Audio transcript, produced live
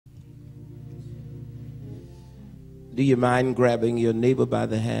Do you mind grabbing your neighbor by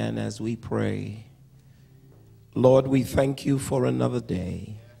the hand as we pray? Lord, we thank you for another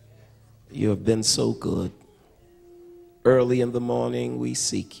day. You have been so good. Early in the morning we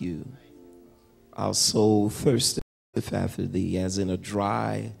seek you. Our soul thirsteth after thee as in a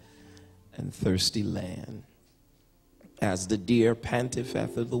dry and thirsty land. As the deer panteth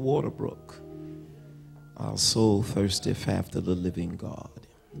after the water brook, our soul thirsteth after the living God.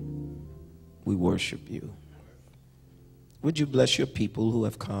 We worship you. Would you bless your people who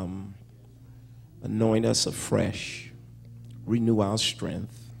have come? Anoint us afresh. Renew our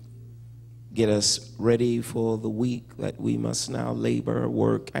strength. Get us ready for the week that we must now labor,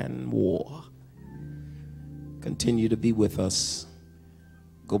 work, and war. Continue to be with us.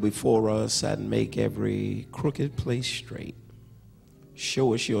 Go before us and make every crooked place straight.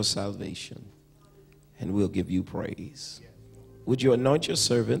 Show us your salvation, and we'll give you praise. Would you anoint your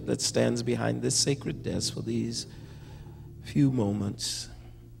servant that stands behind this sacred desk for these few moments?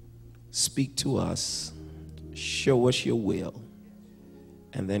 Speak to us, show us your will,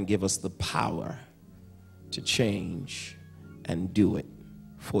 and then give us the power to change and do it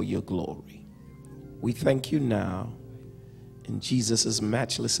for your glory. We thank you now. In Jesus'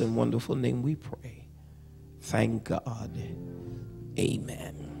 matchless and wonderful name we pray. Thank God.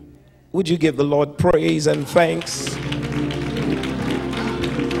 Amen. Would you give the Lord praise and thanks?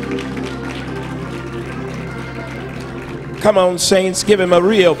 Come on, saints, give him a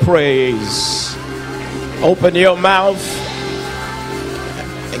real praise. Open your mouth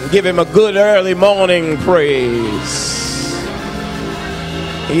and give him a good early morning praise.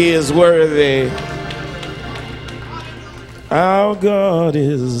 He is worthy. Our God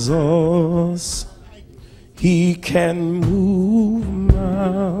is awesome. He can move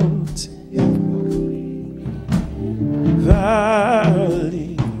mountains,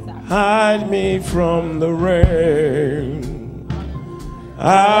 valley, hide me from the rain.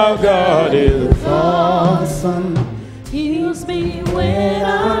 Our God is awesome. Heals me when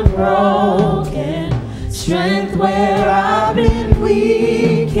I'm broken, strength where I've been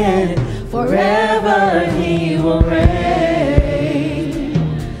weakened. Forever He will reign.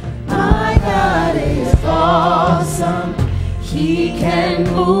 My God is awesome. He can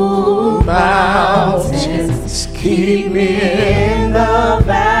move mountains, keep me in the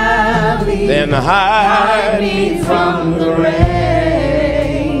valley, then hide me from the rain.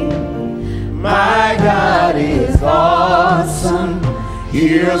 My God is awesome.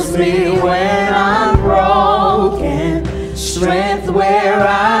 Heals me when I'm broken, strength where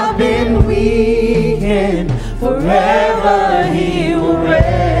I've been weakened. Forever He will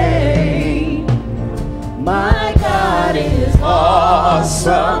reign. My God is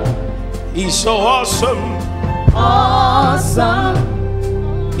awesome. He's so awesome. Awesome.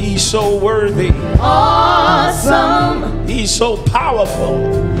 He's so worthy. Awesome. He's so powerful.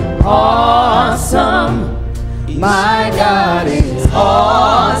 Awesome. My God is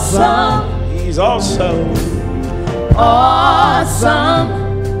awesome. He's awesome. Awesome.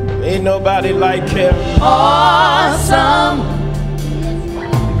 Ain't nobody like him. Awesome.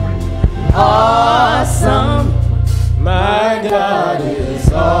 Awesome. My God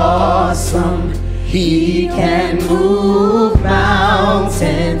is awesome. He can move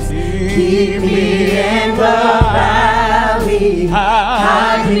mountains, keep me in the valley,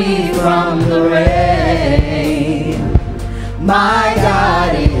 hide me from the rain. My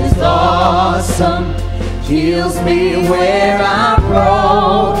God is awesome. Heals me where I'm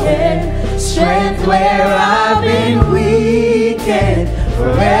broken, strength where I've been weakened.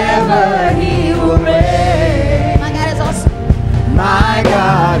 Forever He will reign. My God is awesome. My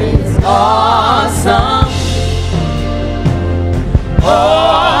God is awesome.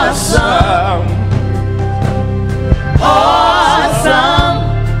 Awesome. Awesome.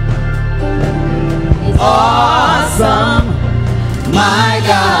 Awesome. My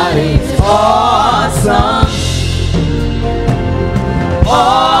God is awesome.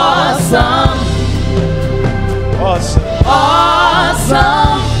 Awesome. awesome.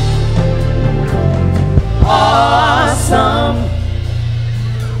 Awesome. Awesome.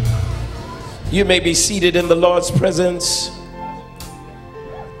 You may be seated in the Lord's presence.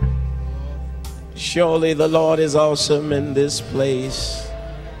 Surely the Lord is awesome in this place,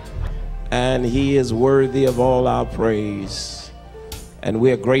 and He is worthy of all our praise. And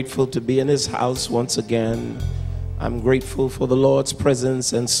we are grateful to be in His house once again. I'm grateful for the Lord's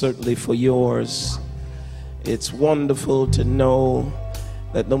presence and certainly for yours. It's wonderful to know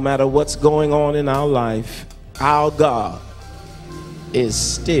that no matter what's going on in our life, our God is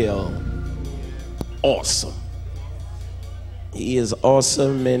still awesome. He is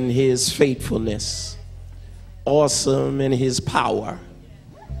awesome in His faithfulness. awesome in his power,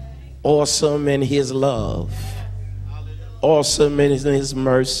 awesome in his love, awesome in his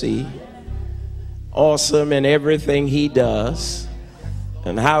mercy, awesome in everything he does.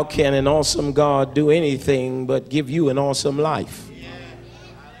 And how can an awesome God do anything but give you an awesome life?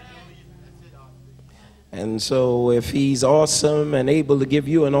 And so if he's awesome and able to give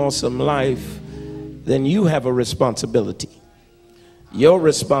you an awesome life, then you have a responsibility. Your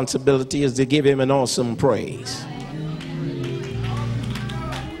responsibility is to give him an awesome praise.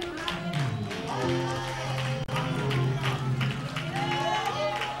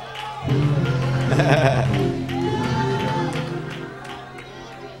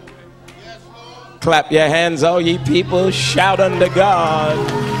 Clap your hands, all ye people, shout unto God.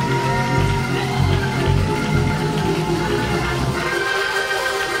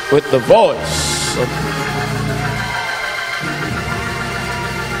 With the voice of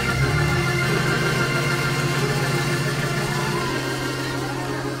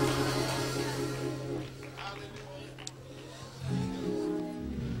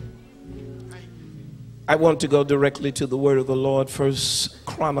I want to go directly to the word of the Lord. First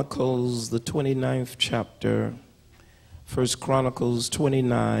Chronicles, the 29th chapter. First Chronicles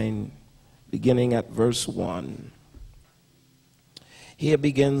 29, beginning at verse 1. Here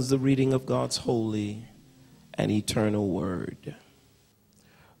begins the reading of God's holy and eternal word.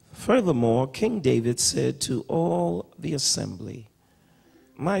 Furthermore, King David said to all the assembly,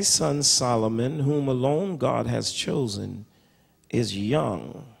 "My son Solomon, whom alone God has chosen, is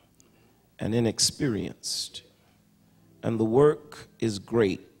young and inexperienced, and the work is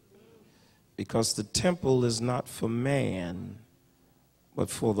great, because the temple is not for man, but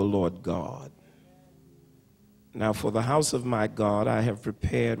for the Lord God. Now for the house of my God I have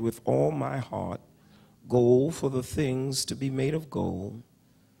prepared with all my heart gold for the things to be made of gold,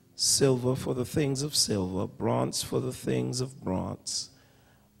 silver for the things of silver, bronze for the things of bronze,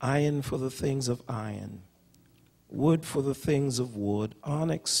 iron for the things of iron, wood for the things of wood,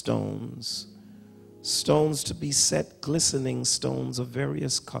 onyx stones, stones to be set, glistening stones of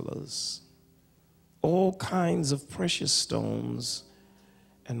various colors, all kinds of precious stones,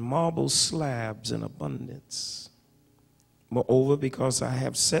 and marble slabs in abundance. Moreover, because I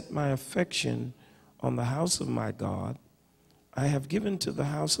have set my affection on the house of my God, I have given to the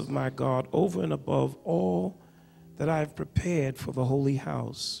house of my God over and above all that I have prepared for the holy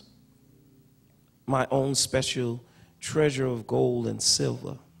house, my own special treasure of gold and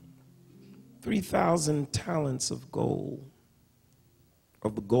silver, 3,000 talents of gold,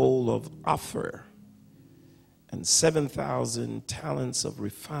 of the gold of Ophir, and 7,000 talents of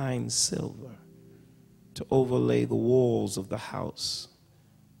refined silver to overlay the walls of the house,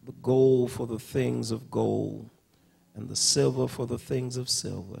 the gold for the things of gold, and the silver for the things of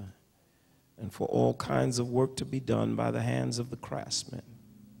silver, and for all kinds of work to be done by the hands of the craftsmen.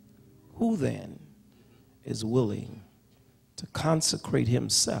 Who then is willing to consecrate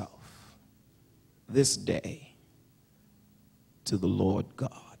himself this day to the Lord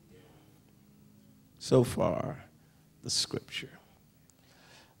God?" So far, the scripture.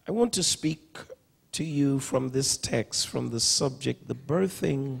 I want to speak to you from this text, from the subject, the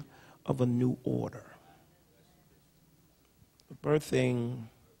birthing of a new order. The birthing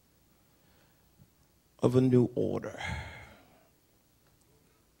of a new order.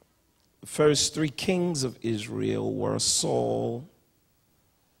 The first three kings of Israel were Saul,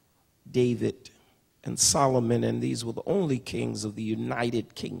 David, and Solomon, and these were the only kings of the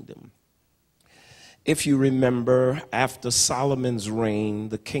United Kingdom. If you remember, after Solomon's reign,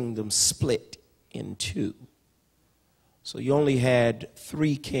 the kingdom split in two. So you only had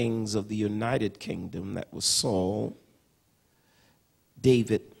three kings of the United Kingdom. That was Saul,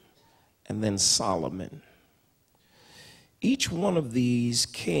 David, and then Solomon. Each one of these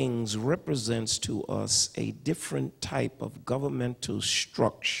kings represents to us a different type of governmental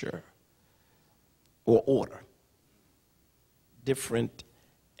structure or order, different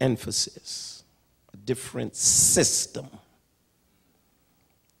emphasis, a different system,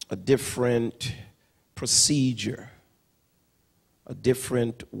 a different procedure, a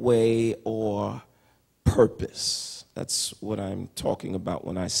different way or purpose. That's what I'm talking about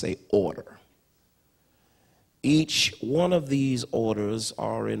when I say order. Each one of these orders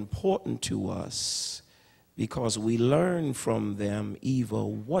are important to us because we learn from them either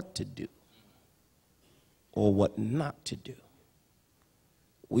what to do or what not to do.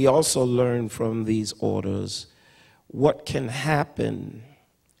 We also learn from these orders what can happen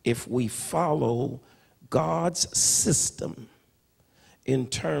if we follow God's system in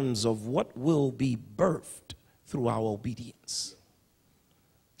terms of what will be birthed through our obedience.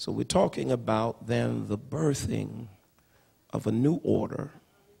 So we're talking about then the birthing of a new order.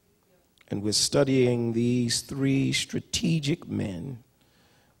 And we're studying these three strategic men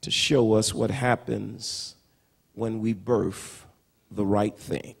to show us what happens when we birth the right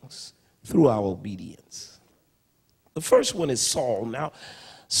things through our obedience. The first one is Saul. Now,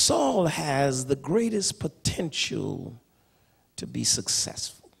 Saul has the greatest potential to be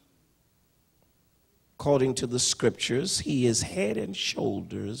successful. According to the scriptures, he is head and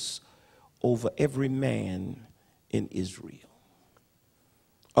shoulders over every man in Israel.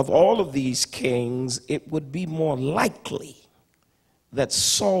 Of all of these kings, it would be more likely that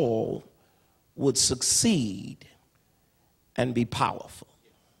Saul would succeed and be powerful.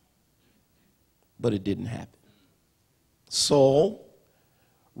 But it didn't happen. Saul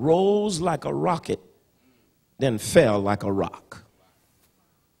rose like a rocket, then fell like a rock.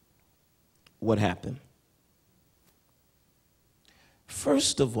 What happened?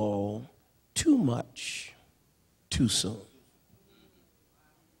 First of all, too much, too soon.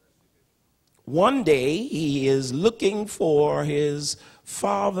 One day he is looking for his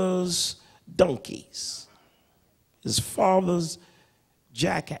father's donkeys, his father's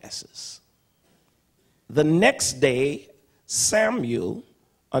jackasses. The next day, Samuel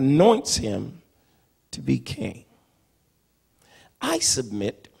anoints him to be king. I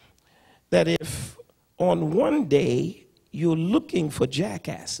submit that if on one day you're looking for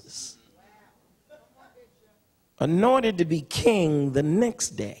jackasses, anointed to be king the next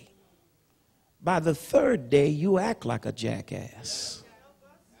day, by the third day you act like a jackass.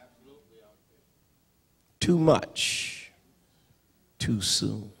 Too much, too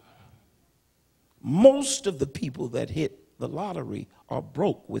soon. Most of the people that hit the lottery are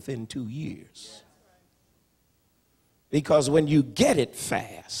broke within 2 years. Because when you get it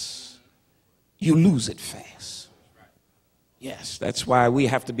fast, you lose it fast. Yes, that's why we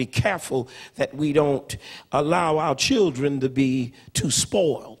have to be careful that we don't allow our children to be too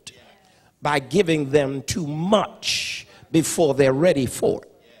spoiled by giving them too much before they're ready for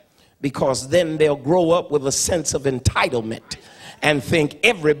it. Because then they'll grow up with a sense of entitlement and think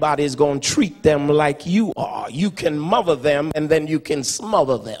everybody's going to treat them like you are. You can mother them and then you can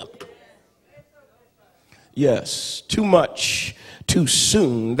smother them. Yes, too much, too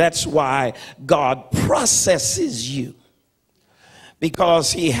soon. That's why God processes you.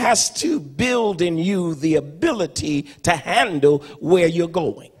 Because he has to build in you the ability to handle where you're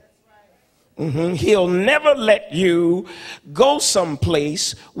going. He'll never let you go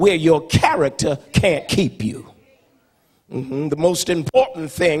someplace where your character can't keep you. The most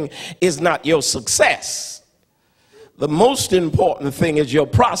important thing is not your success. The most important thing is your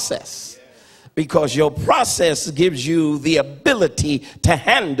process. Because your process gives you the ability to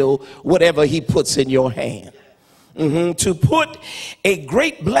handle whatever he puts in your hand. To put a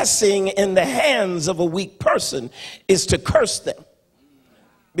great blessing in the hands of a weak person is to curse them.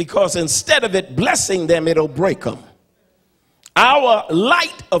 Because instead of it blessing them, it'll break them. Our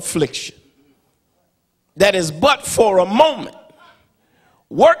light affliction, that is but for a moment,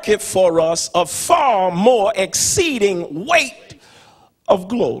 worketh for us a far more exceeding weight of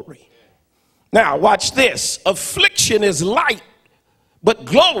glory. Now, watch this. Affliction is light, but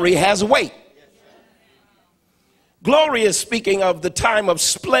glory has weight. Glory is speaking of the time of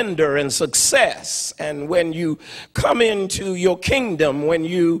splendor and success. And when you come into your kingdom, when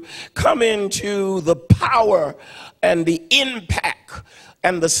you come into the power and the impact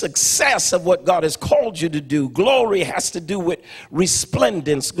and the success of what God has called you to do, glory has to do with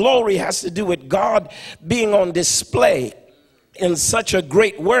resplendence. Glory has to do with God being on display in such a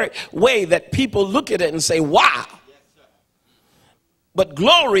great way that people look at it and say, wow. But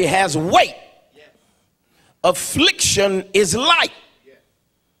glory has weight. Affliction is light.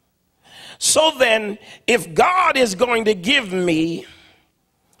 So then, if God is going to give me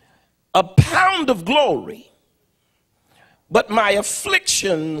a pound of glory, but my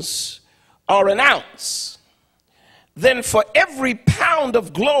afflictions are an ounce, then for every pound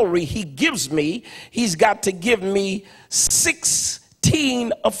of glory he gives me, he's got to give me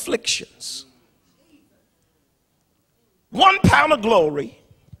 16 afflictions. 1 pound of glory,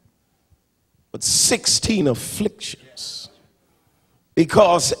 but 16 afflictions.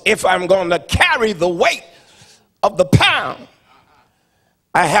 Because if I'm going to carry the weight of the pound,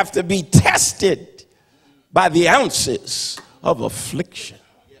 I have to be tested by the ounces of affliction.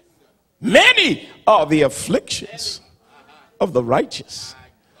 Many are the afflictions of the righteous,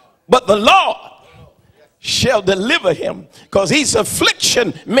 but the Lord shall deliver him, because each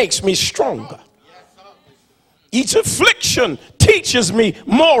affliction makes me stronger. Each affliction teaches me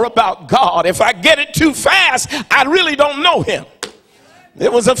more about God. If I get it too fast, I really don't know him.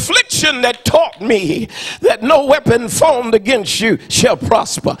 It was affliction that taught me that no weapon formed against you shall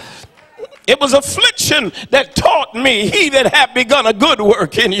prosper. It was affliction that taught me, he that hath begun a good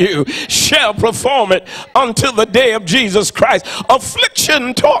work in you shall perform it until the day of Jesus Christ.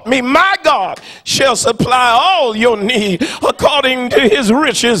 Affliction taught me, my God shall supply all your need according to his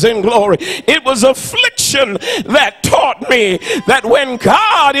riches and glory. It was affliction that taught me that when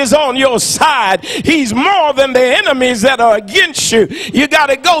God is on your side, he's more than the enemies that are against you. You got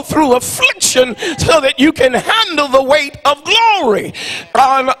to go through affliction so that you can handle the weight of glory.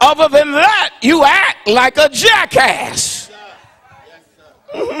 Other than that, you act like a jackass.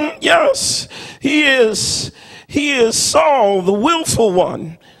 Yes, he is Saul, the willful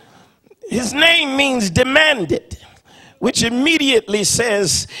one. His name means demanded, which immediately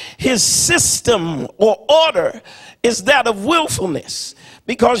says his system or order is that of willfulness,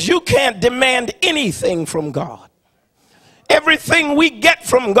 because you can't demand anything from God. Everything we get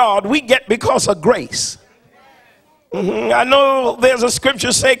from God, we get because of grace. I know there's a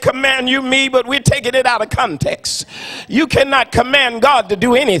scripture say, command you me, but we're taking it out of context. You cannot command God to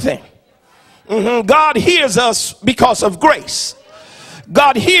do anything. God hears us because of grace.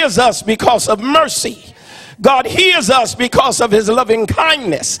 God hears us because of mercy. God hears us because of his loving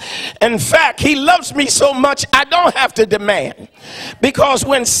kindness. In fact, he loves me so much I don't have to demand. Because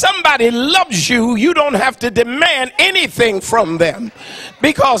when somebody loves you, you don't have to demand anything from them,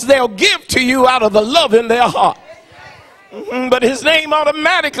 because they'll give to you out of the love in their heart. But his name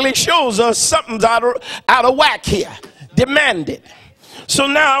automatically shows us something's out of whack here. Demanded. So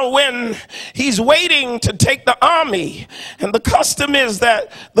now when he's waiting to take the army, and the custom is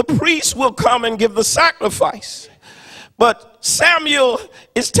that the priest will come and give the sacrifice, but Samuel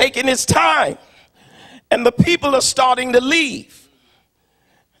is taking his time and the people are starting to leave.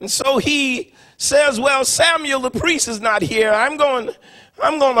 And so he says, well, Samuel the priest is not here. I'm going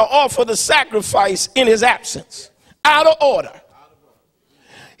to offer the sacrifice in his absence. Out of order.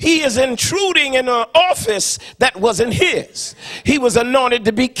 He is intruding in an office that wasn't his. He was anointed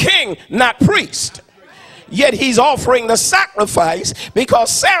to be king, not priest. Yet he's offering the sacrifice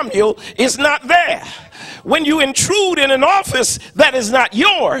because Samuel is not there. When you intrude in an office that is not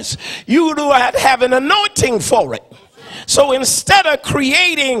yours, you do have an anointing for it. So instead of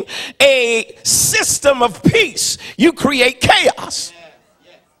creating a system of peace, you create chaos.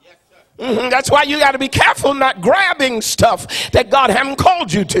 That's why you got to be careful not grabbing stuff that God hasn't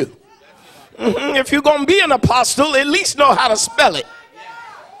called you to. If you're going to be an apostle, at least know how to spell it.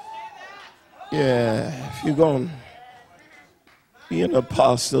 Yeah, if you're going to be an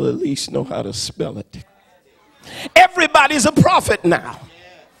apostle, at least know how to spell it. Everybody's a prophet now.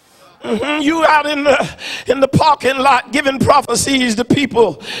 You out in the parking lot giving prophecies to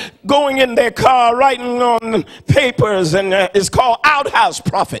people, going in their car, writing on papers, and it's called outhouse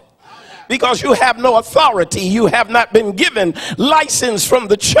prophet. Because you have no authority. You have not been given license from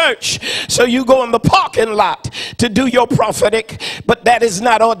the church. So you go in the parking lot to do your prophetic, but that is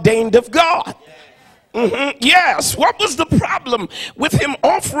not ordained of God. Yes, what was the problem with him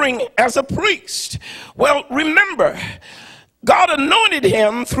offering as a priest? Well, remember, God anointed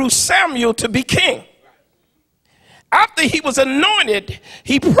him through Samuel to be king. After he was anointed,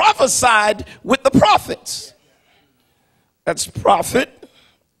 he prophesied with the prophets. That's prophet,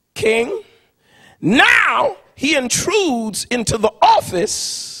 king. Now he intrudes into the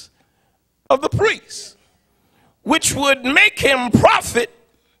office of the priest, which would make him prophet,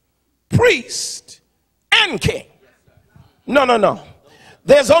 priest, and king. No.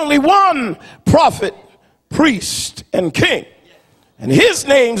 There's only one prophet, priest, and king. And his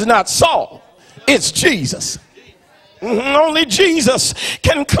name's not Saul, it's Jesus. Only Jesus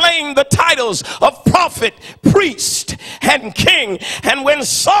can claim the titles of prophet, priest, and king. And when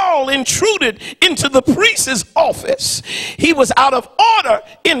Saul intruded into the priest's office, he was out of order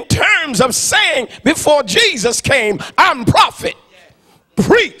in terms of saying, before Jesus came, I'm prophet,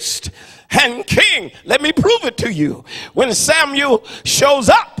 priest, and king. Let me prove it to you. When Samuel shows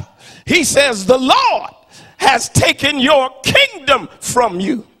up, he says, the Lord has taken your kingdom from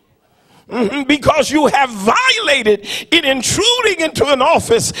you. Because you have violated in intruding into an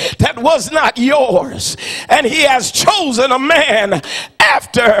office that was not yours. And he has chosen a man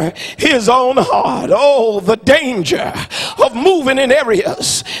after his own heart. Oh, the danger of moving in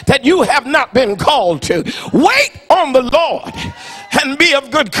areas that you have not been called to. Wait on the Lord and be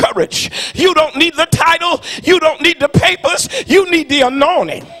of good courage. You don't need the title. You don't need the papers. You need the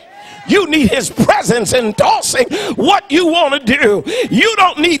anointing. You need his presence endorsing what you want to do. You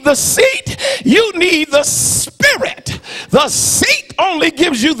don't need the seat You need the Spirit. The seat only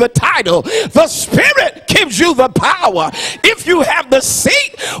gives you the title. The Spirit gives you the power. If you have the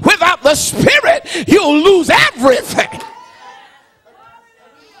seat without the Spirit, you'll lose everything.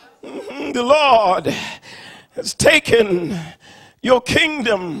 The Lord has taken your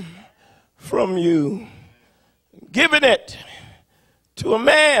kingdom from you, given it to a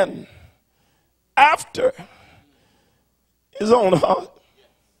man after his own heart.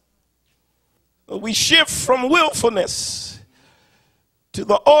 We shift from willfulness to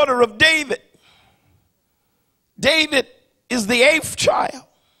the order of David. David is the 8th child.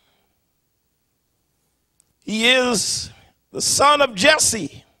 He is the son of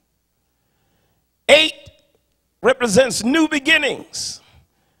Jesse. 8 represents new beginnings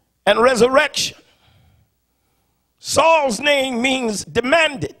and resurrection. Saul's name means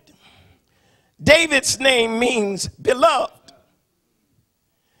demanded. David's name means beloved.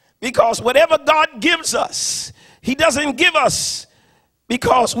 Because whatever God gives us, he doesn't give us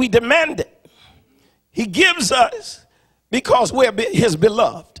because we demand it. He gives us because we're his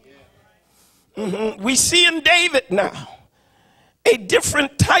beloved. We see in David now a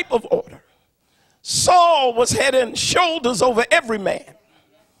different type of order. Saul was head and shoulders over every man.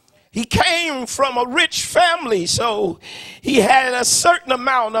 He came from a rich family, so he had a certain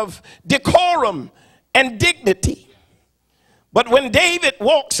amount of decorum and dignity. But when David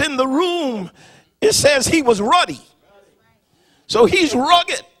walks in the room, it says he was ruddy. So he's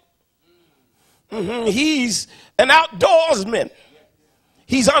rugged. He's an outdoorsman.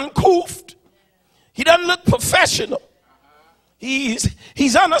 He's uncouth. He doesn't look professional. He's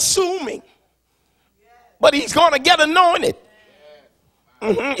unassuming. But he's going to get anointed.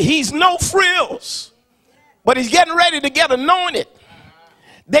 He's no frills. But he's getting ready to get anointed.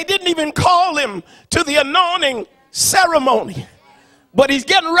 They didn't even call him to the anointing ceremony, but he's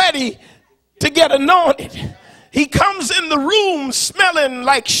getting ready to get anointed. He comes in the room smelling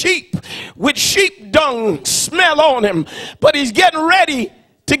like sheep, with sheep dung smell on him, but he's getting ready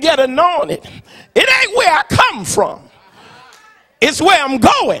to get anointed. It ain't where I come from, it's where I'm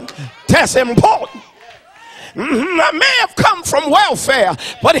going. That's important. I may have come from welfare,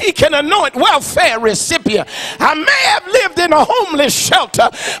 but he can anoint welfare recipient. I may have lived in a homeless shelter,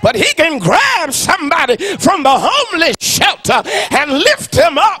 but he can grab somebody from the homeless shelter and lift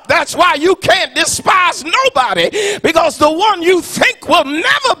him up. That's why you can't despise nobody, because the one you think will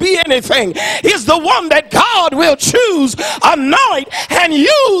never be anything is the one that God will choose, anoint, and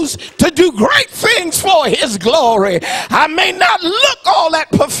use to do great things for his glory. I may not look all that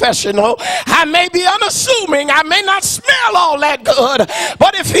professional. I may be unassuming. I may not smell all that good,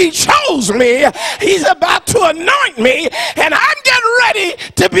 but if he chose me, he's about to anoint me, and I'm getting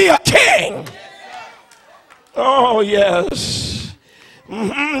ready to be a king. Oh, yes.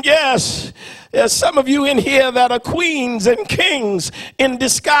 Yes. There's some of you in here that are queens and kings in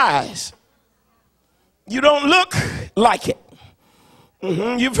disguise. You don't look like it.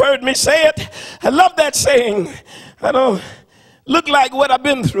 You've heard me say it. I love that saying. I don't look like what I've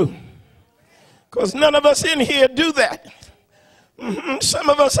been through. Because none of us in here do that. Some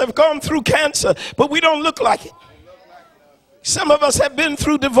of us have gone through cancer, but we don't look like it. Some of us have been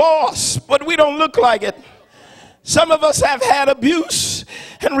through divorce, but we don't look like it. Some of us have had abuse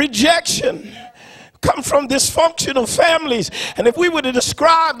and rejection, come from dysfunctional families. And if we were to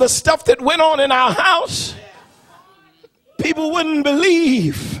describe the stuff that went on in our house, people wouldn't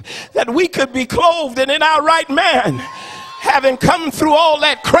believe that we could be clothed and in our right man, having come through all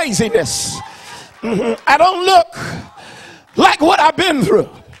that craziness. I don't look like what I've been through.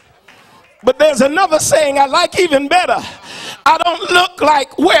 But there's another saying I like even better. I don't look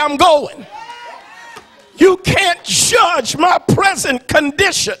like where I'm going. You can't judge my present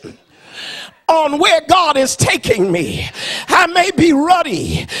condition on where God is taking me. I may be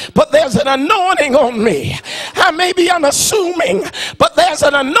ruddy, but there's an anointing on me. I may be unassuming, but there's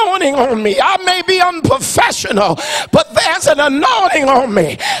an anointing on me. I may be unprofessional, but there's an anointing on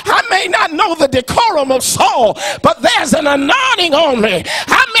me. I may not know the decorum of Saul, but there's an anointing on me.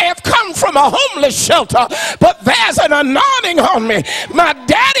 I may have come from a homeless shelter, but there's an anointing on me. My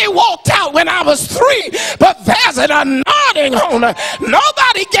daddy walked out when I was 3, but there's an anointing on me.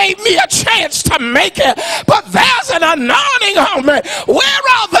 Nobody gave me a chance to make it, but there's an anointing on me. Where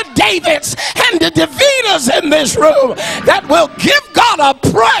are the Davids and the Davidas in this room that will give God a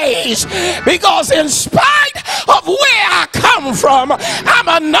praise? Because in spite of where I come from,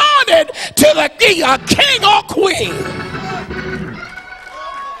 I'm anointed to be a king or queen.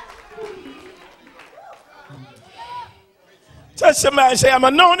 Touch somebody and say, I'm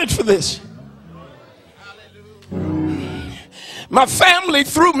anointed for this. My family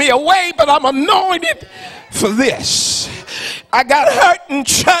threw me away, but I'm anointed for this. I got hurt in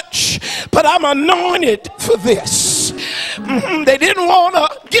church, but I'm anointed for this. They didn't want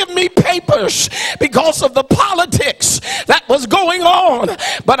to give me papers because of the politics that was going on,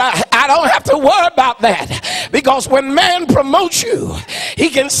 but I don't have to worry about that, because when man promotes you, he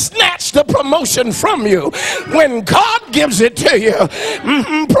can snatch the promotion from you. When God gives it to you,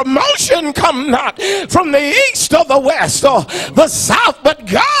 promotion come not from the east or the west or the south, but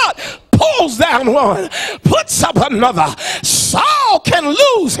God pulls down one, puts up another. Saul can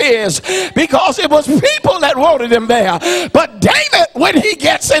lose his because it was people that wanted him there, but David, when he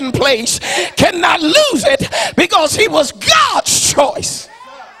gets in place, cannot lose it because he was God's choice.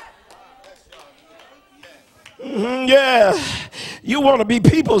 Yeah, you want to be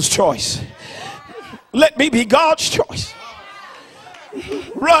people's choice. Let me be God's choice.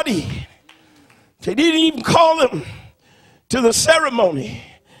 Ruddy, they didn't even call him to the ceremony,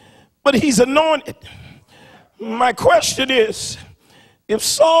 but he's anointed. My question is, if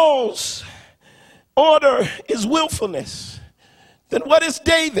Saul's order is willfulness, then what is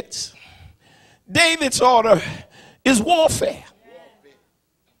David's? David's order is warfare.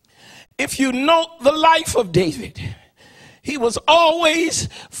 If you note the life of David, he was always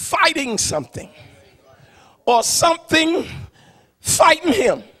fighting something or something fighting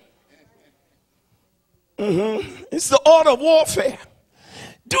him. It's the order of warfare.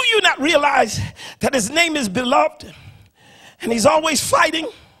 Do you not realize that his name is beloved and he's always fighting?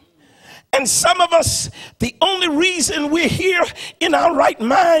 And some of us, the only reason we're here in our right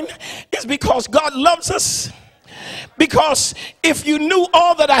mind is because God loves us. Because if you knew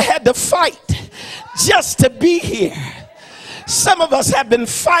all that I had to fight just to be here, some of us have been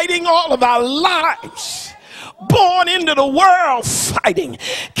fighting all of our lives. Born into the world fighting,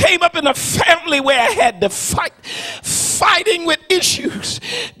 came up in a family where I had to fight, fighting with issues,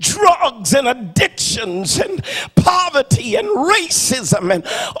 drugs and addictions and poverty and racism and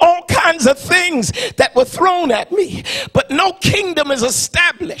all kinds of things that were thrown at me. But no kingdom is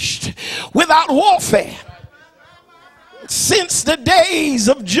established without warfare. Since the days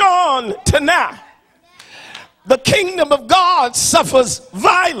of John to now, the kingdom of God suffers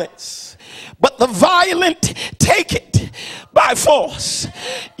violence, but the violent take it by force.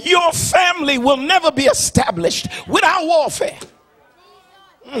 Your family will never be established without warfare.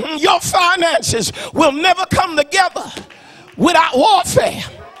 Your finances will never come together without warfare.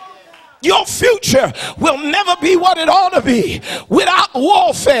 Your future will never be what it ought to be without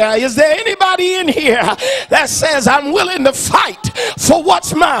warfare. Is there anybody in here that says, I'm willing to fight for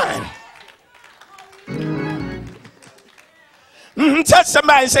what's mine? Touch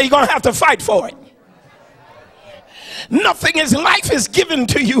somebody and say, you're going to have to fight for it. Nothing in life is given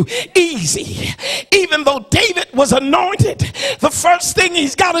to you easy. Even though David was anointed, the first thing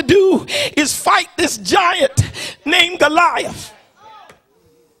he's got to do is fight this giant named Goliath.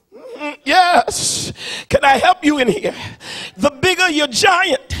 Yes. Can I help you in here? The bigger your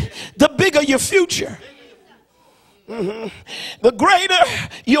giant, the bigger your future. The greater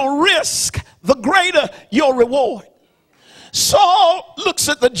your risk, the greater your reward. Saul looks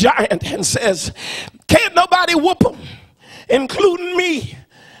at the giant and says, can't nobody whoop him, including me.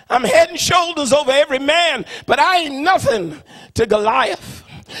 I'm head and shoulders over every man, but I ain't nothing to Goliath.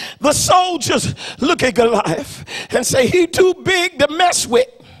 The soldiers look at Goliath and say, he too big to mess with.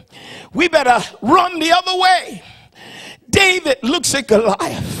 We better run the other way. David looks at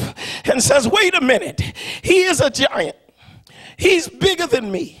Goliath and says, wait a minute, he is a giant. He's bigger than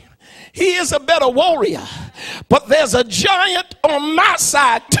me. He is a better warrior, but there's a giant on my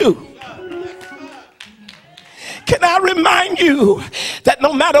side too. Can I remind you that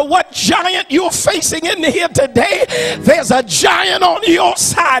no matter what giant you're facing in here today, there's a giant on your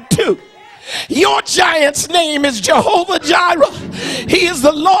side too. Your giant's name is Jehovah Jireh. He is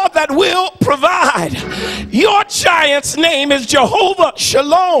the Lord that will provide. Your giant's name is Jehovah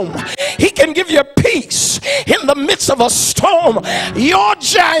Shalom. He can give you peace in the midst of a storm. Your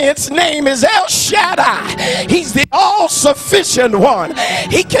giant's name is El Shaddai. He's the all-sufficient one.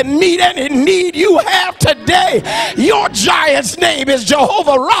 He can meet any need you have today. Your giant's name is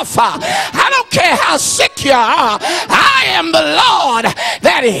Jehovah Rapha. I don't care how sick you are. I am the Lord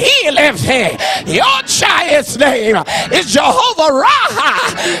that healeth thee. Your giant's name is Jehovah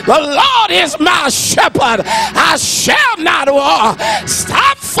Raha. The Lord is my shepherd. I shall not want.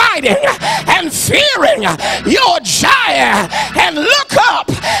 Stop fighting and fearing your giant and look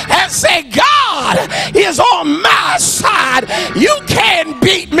up and say, God is on my side. You can't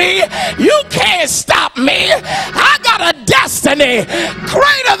beat me. You can't stop me. I got a destiny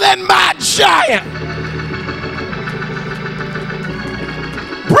greater than my giant.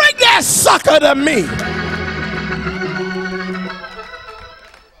 last sucker to me.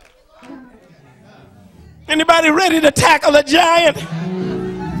 Anybody ready to tackle a giant?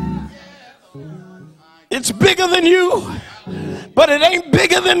 It's bigger than you, but it ain't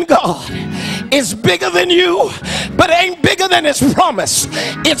bigger than God. It's bigger than you, but it ain't bigger than his promise.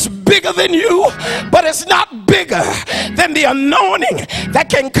 It's bigger than you, but it's not bigger than the anointing that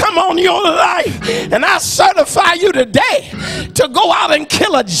can come on your life. And I certify you today to go out and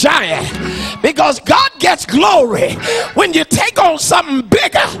kill a giant, because God gets glory when you take on something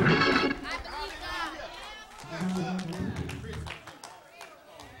bigger.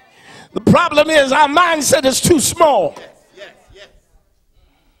 The problem is our mindset is too small.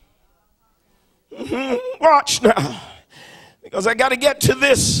 Watch now, because I got to get to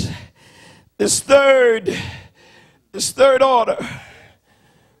this third order.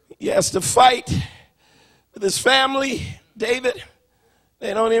 He has to fight with his family. David,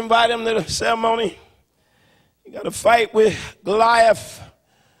 they don't invite him to the ceremony. He got to fight with Goliath.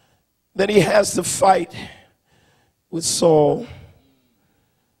 Then he has to fight with Saul.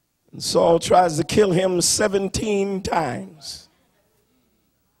 And Saul tries to kill him 17 times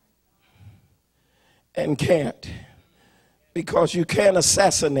and can't, because you can't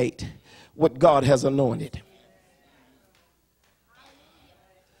assassinate what God has anointed.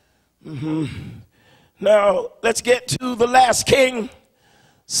 Now, let's get to the last king,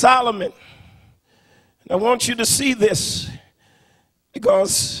 Solomon. And I want you to see this,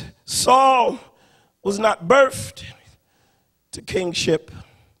 because Saul was not birthed to kingship.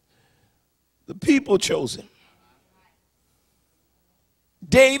 The people chose him.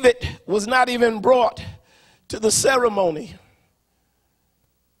 David was not even brought to the ceremony,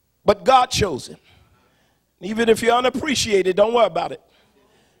 but God chose him. Even if you're unappreciated, don't worry about it,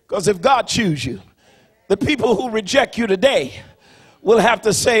 because if God chooses you, the people who reject you today will have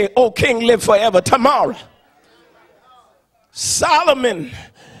to say, "Oh, King, live forever," tomorrow. Solomon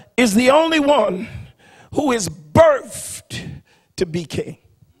is the only one who is birthed to be king,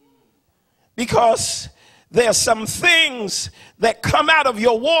 because there are some things that come out of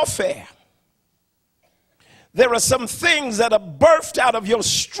your warfare. There are some things that are birthed out of your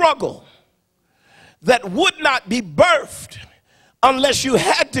struggle that would not be birthed unless you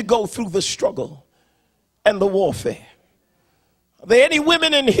had to go through the struggle and the warfare. Are there any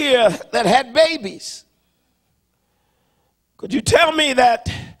women in here that had babies? Could you tell me that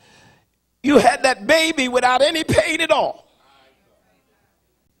you had that baby without any pain at all?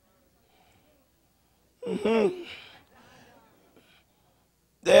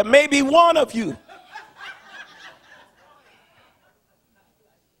 There may be one of you,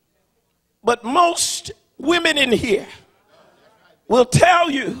 but most women in here will tell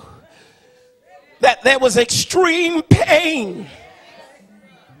you that there was extreme pain,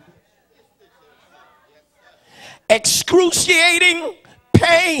 excruciating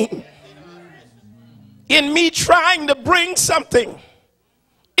pain in me trying to bring something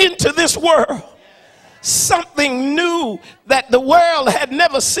into this world. Something new that the world had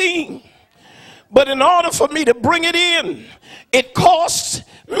never seen. But in order for me to bring it in, it cost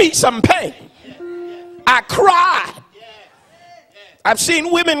me some pain. I cried. I've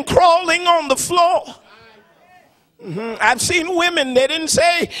seen women crawling on the floor. I've seen women, they didn't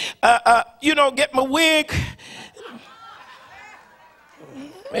say, get my wig,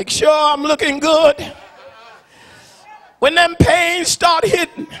 make sure I'm looking good. When them pains start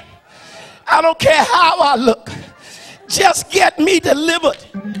hitting, I don't care how I look, just get me delivered.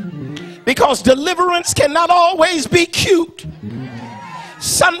 Because deliverance cannot always be cute.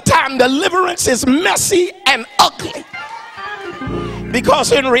 Sometimes deliverance is messy and ugly.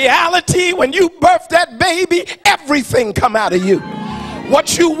 Because in reality, when you birth that baby, everything come out of you.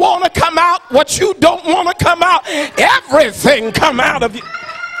 What you want to come out, what you don't want to come out, everything come out of you.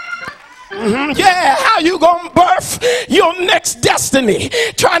 Yeah, how you gonna birth your next destiny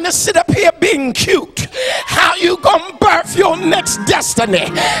trying to sit up here being cute? How you gonna birth your next destiny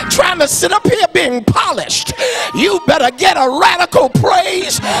trying to sit up here being polished? You better get a radical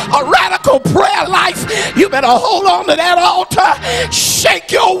praise, a radical prayer life. You better hold on to that altar,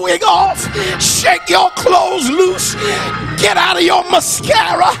 shake your wig off, shake your clothes loose, get out of your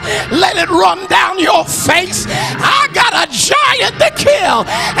mascara, let it run down your face. I got a giant to kill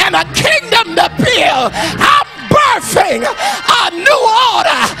and a kingdom to build. I'm birthing a new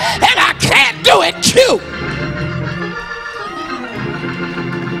order, and I can't do it cute.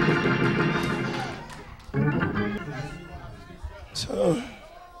 So,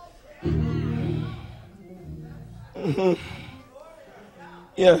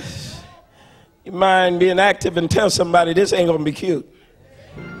 yes, you mind being active and tell somebody this ain't gonna be cute.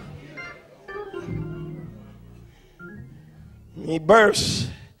 He births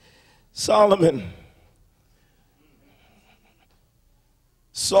Solomon.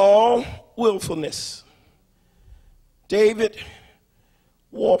 Saul, willfulness. David,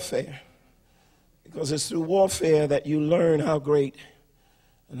 warfare. Because it's through warfare that you learn how great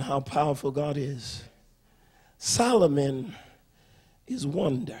and how powerful God is. Solomon is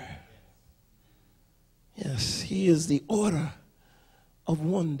wonder. Yes, he is the order of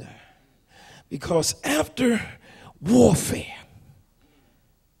wonder. Because after warfare,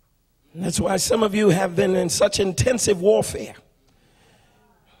 and that's why some of you have been in such intensive warfare,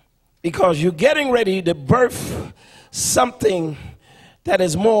 because you're getting ready to birth something that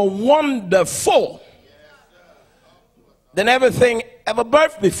is more wonderful than everything ever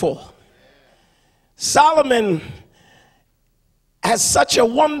birthed before. Solomon has such a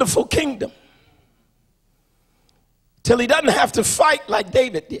wonderful kingdom till he doesn't have to fight like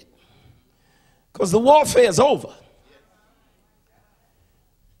David did, because the warfare is over.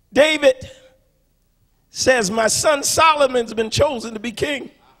 David says, my son Solomon's been chosen to be king,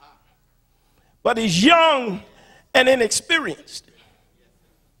 but he's young and inexperienced.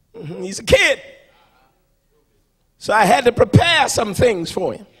 He's a kid. So I had to prepare some things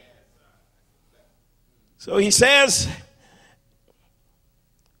for him. So he says,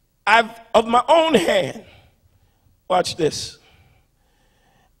 I've of my own hand, watch this,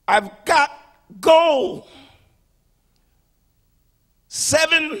 I've got gold,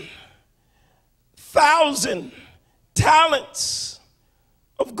 7,000 talents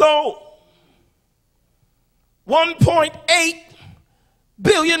of gold, $1.8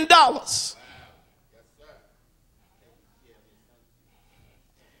 billion.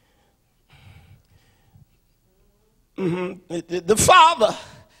 The father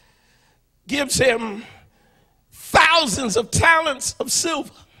gives him thousands of talents of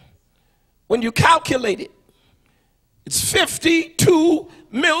silver. When you calculate it, it's $52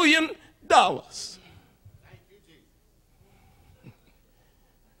 million.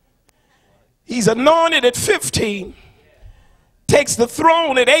 He's anointed at 15, takes the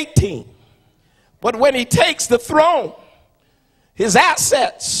throne at 18. But when he takes the throne, his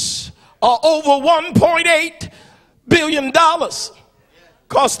assets are over $1.8 billion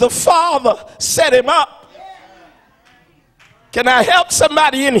because the father set him up. Can I help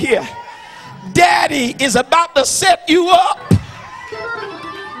somebody in here? Daddy is about to set you up.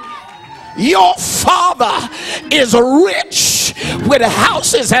 Your father is rich with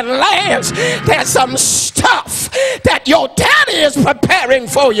houses and lands. There's some stuff that your daddy is preparing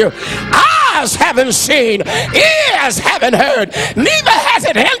for you. Eyes haven't seen, ears haven't heard, neither has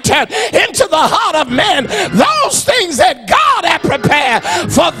it entered into the heart of man those things that God had prepared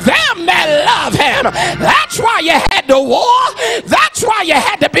for them that love him. That's why you had the war. That's why you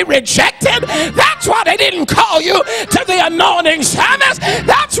had to be rejected. That's why they didn't call you to the anointing service.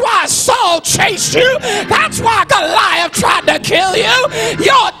 That's why Saul chased you. That's why Goliath tried to kill you.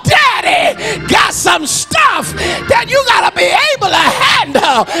 Your daddy got some stuff that you got to be able to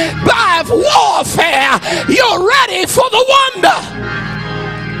handle. By warfare, you're ready for the wonder.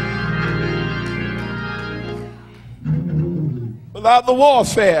 Without the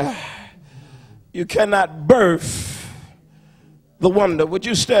warfare, you cannot birth the wonder. Would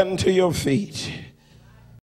you stand to your feet?